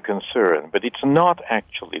major concern, but it's not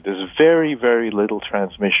actually. There's very, very little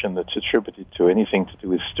transmission that's attributed to anything to do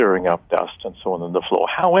with stirring up dust and so on the floor.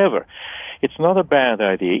 However, it's not a bad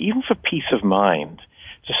idea, even for peace of mind,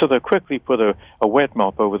 to sort of quickly put a wet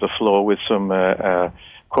mop over the floor with some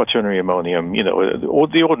quaternary ammonium, or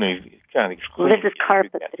the ordinary kind of exclusion. This is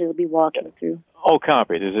carpet that he'll be walking through. Oh,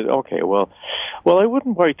 carpet, is it? Okay, well, I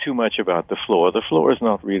wouldn't worry too much about the floor. The floor is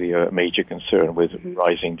not really a major concern with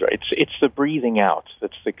rising dry. It's the breathing out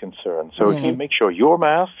that's the concern. So if you make sure you're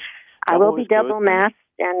masked. I will be double masked,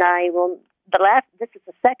 and I will. This is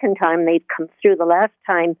the second time they've come through. The last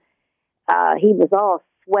time he was all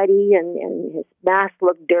sweaty and his mask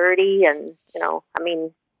looked dirty, and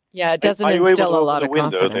Yeah, it doesn't instill a lot of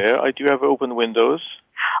confidence. There? Do you have open windows?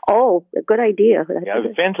 Oh, a good idea.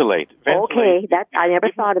 Ventilate. Okay, I never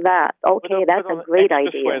thought of that. Okay, that's a great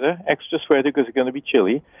idea. Extra sweater because it's going to be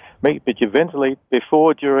chilly. But you ventilate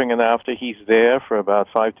before, during, and after he's there for about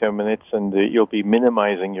 5-10 minutes, and you'll be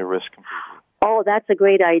minimizing your risk completely. Oh, that's a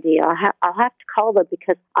great idea. I'll have to call them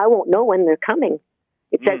because I won't know when they're coming.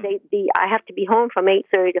 It says I have to be home from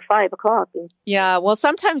 8:30 to 5 o'clock. Yeah, well,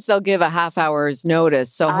 sometimes they'll give a half hour's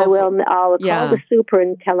notice. So I'll call the super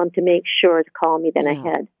and tell them to make sure to call me then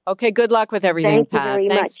ahead. Okay, good luck with everything, Pat. Thank you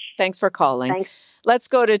very much. Thanks for calling. Thanks. Let's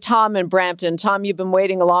go to Tom in Brampton. Tom, you've been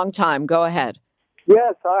waiting a long time. Go ahead.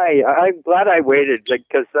 Yes, hi. I'm glad I waited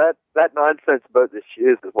because that nonsense about the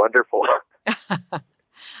shoes is wonderful.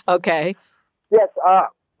 Okay. Yes.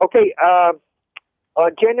 Okay.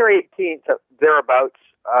 On January 18th, thereabouts,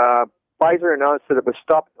 Pfizer announced that it would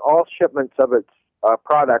stop all shipments of its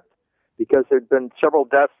product because there had been several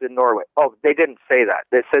deaths in Norway. Oh, they didn't say that.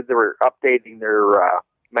 They said they were updating their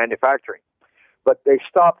manufacturing. But they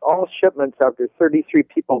stopped all shipments after 33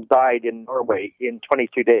 people died in Norway in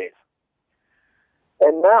 22 days.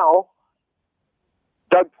 And now,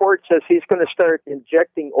 Doug Ford says he's going to start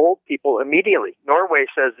injecting old people immediately. Norway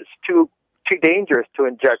says it's too dangerous to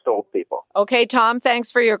inject old people. Okay, Tom,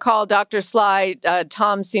 thanks for your call. Dr. Sly,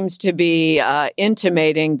 Tom seems to be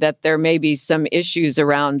intimating that there may be some issues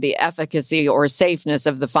around the efficacy or safeness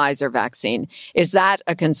of the Pfizer vaccine. Is that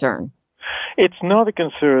a concern? It's not a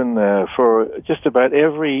concern for just about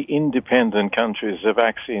every independent country's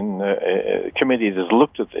vaccine committee that has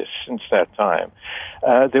looked at this since that time.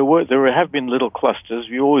 There have been little clusters.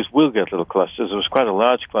 You always will get little clusters. There was quite a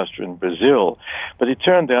large cluster in Brazil, but it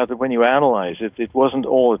turned out that when you analyze it, it wasn't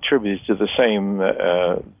all attributed to the same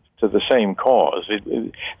cause.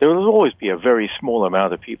 There will always be a very small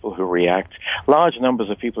amount of people who react. Large numbers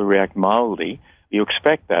of people who react mildly. You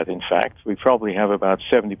expect that, in fact. We probably have about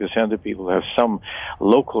 70% of people who have some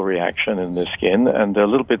local reaction in the skin, and a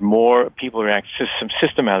little bit more people react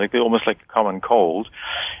systematically, almost like a common cold.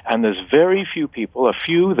 And there's very few people, a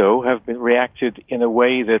few, though, have been reacted in a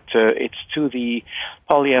way that it's to the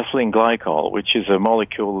polyethylene glycol, which is a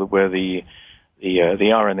molecule where the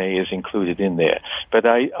RNA is included in there. But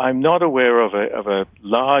I'm not aware of a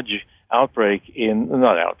large a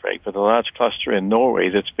large cluster in Norway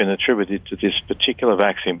that's been attributed to this particular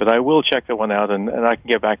vaccine. But I will check that one out, and I can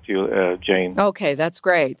get back to you, Jane. Okay, that's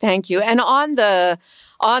great. Thank you. And on the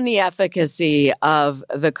efficacy of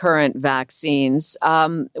the current vaccines,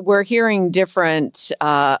 we're hearing different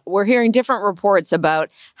reports about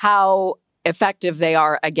how effective they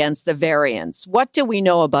are against the variants. What do we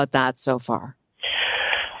know about that so far?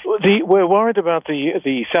 We're worried about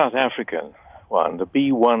the South African one, the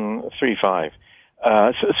B135,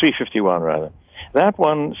 351 rather. That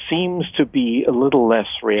one seems to be a little less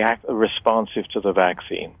responsive to the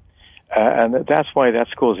vaccine. And that's why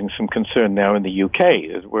that's causing some concern now in the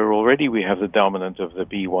UK, where already we have the dominant of the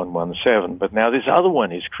B117, but now this other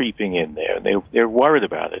one is creeping in there, and they're worried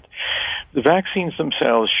about it. The vaccines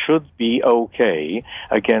themselves should be okay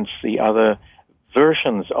against the other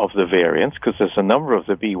versions of the variants, because there's a number of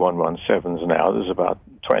the B117s now. There's about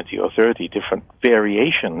 20 or 30 different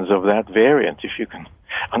variations of that variant, if you can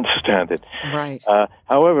understand it. Right.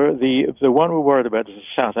 However, the one we're worried about is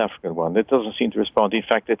the South African one. That doesn't seem to respond. In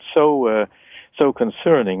fact, it's so so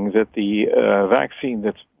concerning that the vaccine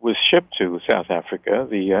that was shipped to South Africa,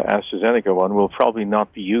 the AstraZeneca one, will probably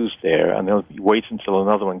not be used there, and they'll wait until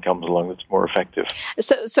another one comes along that's more effective.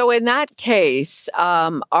 So in that case,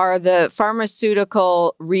 are the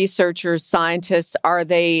pharmaceutical researchers, scientists, are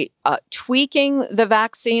they tweaking the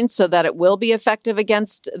vaccine so that it will be effective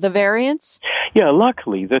against the variants? Yeah,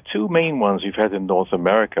 luckily, the two main ones we've had in North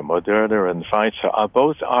America, Moderna and Pfizer, are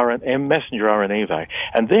both messenger RNA vaccines,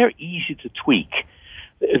 and they're easy to tweak.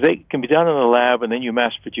 They can be done in a lab, and then you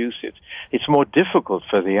mass produce it. It's more difficult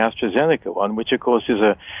for the AstraZeneca one, which of course is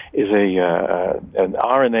an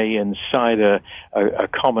RNA inside a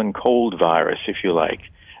common cold virus, if you like.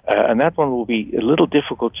 And that one will be a little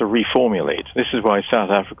difficult to reformulate. This is why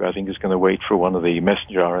South Africa, I think, is going to wait for one of the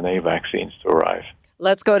messenger RNA vaccines to arrive.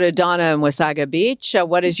 Let's go to Donna in Wasaga Beach.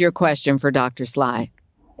 What is your question for Dr. Sly?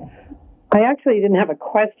 I actually didn't have a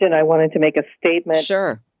question. I wanted to make a statement.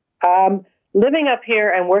 Sure. Living up here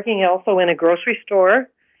and working also in a grocery store,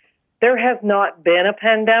 there has not been a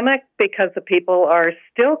pandemic because the people are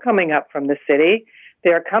still coming up from the city.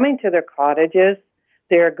 They're coming to their cottages.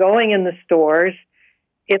 They're going in the stores.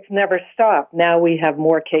 It's never stopped. Now we have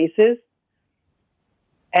more cases,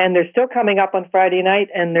 and they're still coming up on Friday night,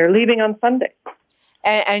 and they're leaving on Sunday.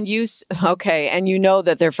 And you know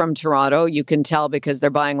that they're from Toronto. You can tell because they're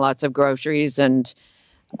buying lots of groceries and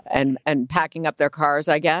packing up their cars,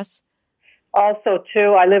 I guess. Also,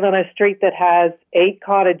 too, I live on a street that has 8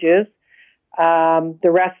 cottages.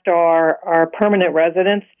 The rest are permanent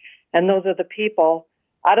residents, and those are the people.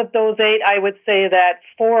 Out of those 8, I would say that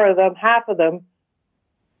 4 of them, half of them,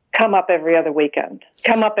 come up every weekend.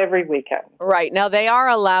 Right. Now, they are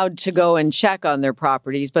allowed to go and check on their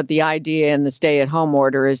properties, but the idea in the stay-at-home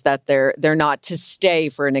order is that they're not to stay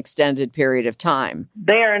for an extended period of time.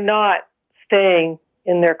 They are not staying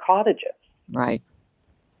in their cottages. Right.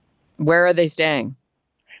 Where are they staying?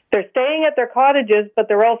 They're staying at their cottages, but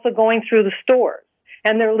they're also going through the stores,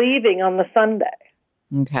 and they're leaving on the Sunday.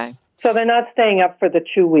 Okay. So they're not staying up for the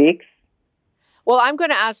 2 weeks. Well, I'm going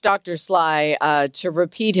to ask Dr. Sly to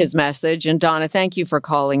repeat his message. And Donna, thank you for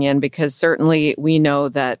calling in, because certainly we know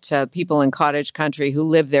that people in cottage country who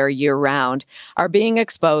live there year round are being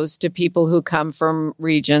exposed to people who come from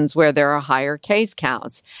regions where there are higher case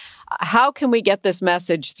counts. How can we get this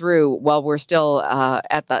message through while we're still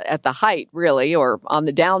at the height, really, or on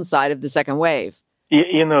the downside of the second wave?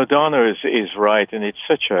 You know, Donna is right, and it's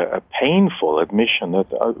such a painful admission that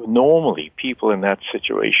normally people in that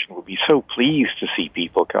situation would be so pleased to see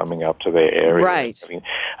people coming up to their area. Right.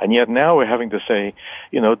 And yet now we're having to say,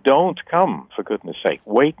 don't come, for goodness sake.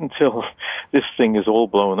 Wait until this thing is all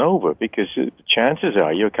blown over, because chances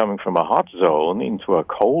are you're coming from a hot zone into a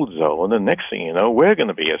cold zone, and next thing you know, we're going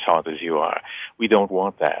to be as hot as you are. We don't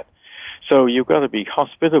want that. So you've got to be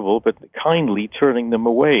hospitable, but kindly turning them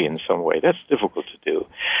away in some way. That's difficult to do.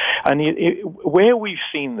 And where we've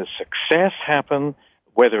seen the success happen,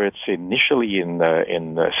 whether it's initially in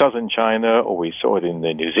southern China, or we saw it in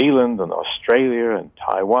New Zealand and Australia and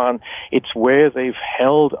Taiwan, it's where they've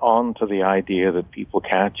held on to the idea that people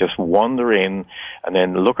can't just wander in and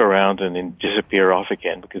then look around and then disappear off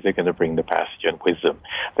again because they're going to bring the pathogen with them.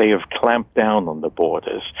 They have clamped down on the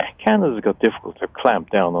borders. Canada's got difficult to clamp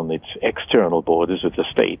down on its external borders with the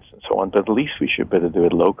states and so on, but at least we should better do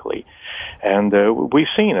it locally. And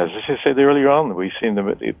we've seen, as I said earlier on, we've seen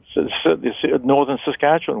this northern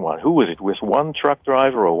Saskatchewan one. Who was it? Was one truck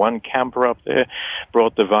driver or one camper up there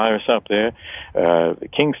brought the virus up there?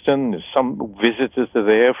 Kingston, some visitors are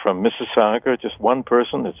there from Mississauga, just one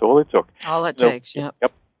person. That's all it took. All it takes, yep.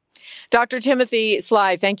 Dr. Timothy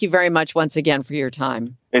Sly, thank you very much once again for your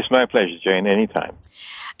time. It's my pleasure, Jane, anytime.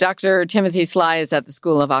 Dr. Timothy Sly is at the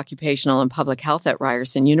School of Occupational and Public Health at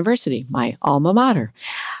Ryerson University, my alma mater.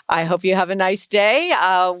 I hope you have a nice day.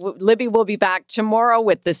 Libby will be back tomorrow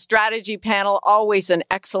with the strategy panel. Always an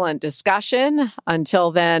excellent discussion.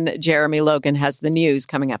 Until then, Jeremy Logan has the news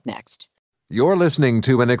coming up next. You're listening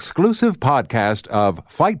to an exclusive podcast of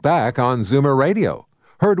Fight Back on Zoomer Radio.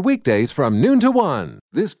 Heard weekdays from noon to 1.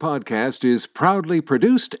 This podcast is proudly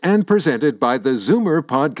produced and presented by the Zoomer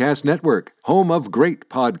Podcast Network, home of great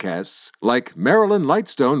podcasts like Marilyn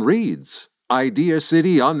Lightstone Reads, Idea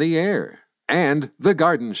City on the Air, and The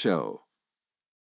Garden Show.